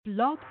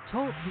Blog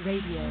Talk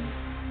Radio.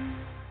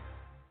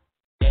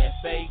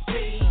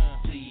 F-A-T-C-A-T,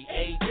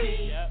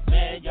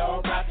 man,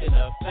 y'all rockin'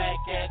 a Fat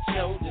Cat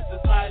show. This is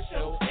my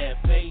show.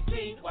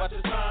 F-A-T, watch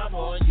the time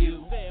on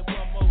you. Say it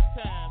one more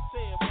time.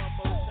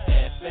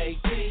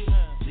 F-A-T-C-A-T,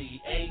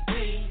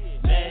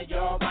 man,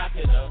 y'all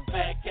rockin' a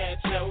Fat Cat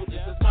show.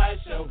 This is my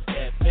show.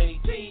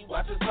 F-A-T,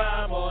 watch the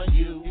time on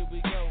you. Here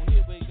we go.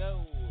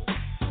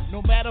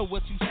 No matter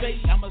what you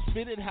say, I'ma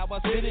spit it how I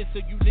spit it, so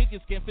you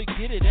niggas can't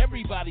forget it.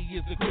 Everybody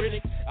is a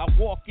critic. I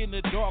walk in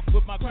the dark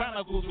with my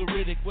chronicles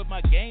veridic, with my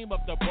game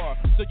up the bar,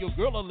 so your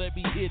girl will let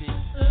me hit it.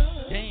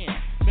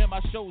 Damn, man, my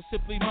show's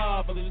simply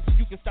marvelous.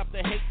 You can stop the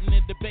hating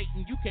and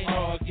debating, you can't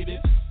argue this.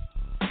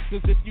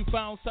 Cause if you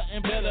found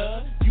something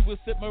better, you would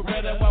sip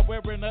Moretta while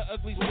wearing an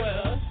ugly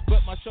sweater.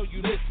 But my show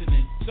you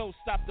listening, so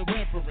stop the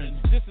whimpering.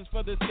 This is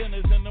for the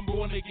sinners and the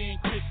born again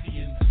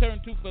Christians. Turn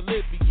to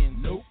Philippians.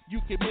 Nope,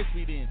 you can miss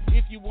me then.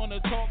 If you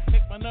wanna talk,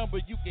 take my number,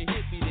 you can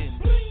hit me then.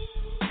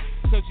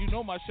 Cause you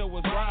know my show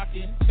is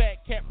rocking.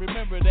 Fat Cat,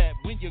 remember that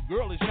when your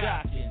girl is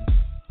shocking.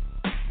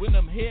 When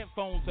them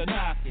headphones are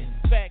knocking.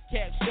 Fat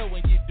Cat show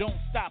and you don't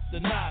stop the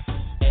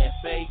knocking.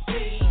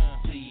 F-A-T-C-A-T,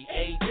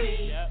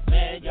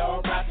 man,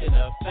 y'all rockin'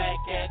 a Fat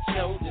Cat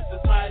show. This is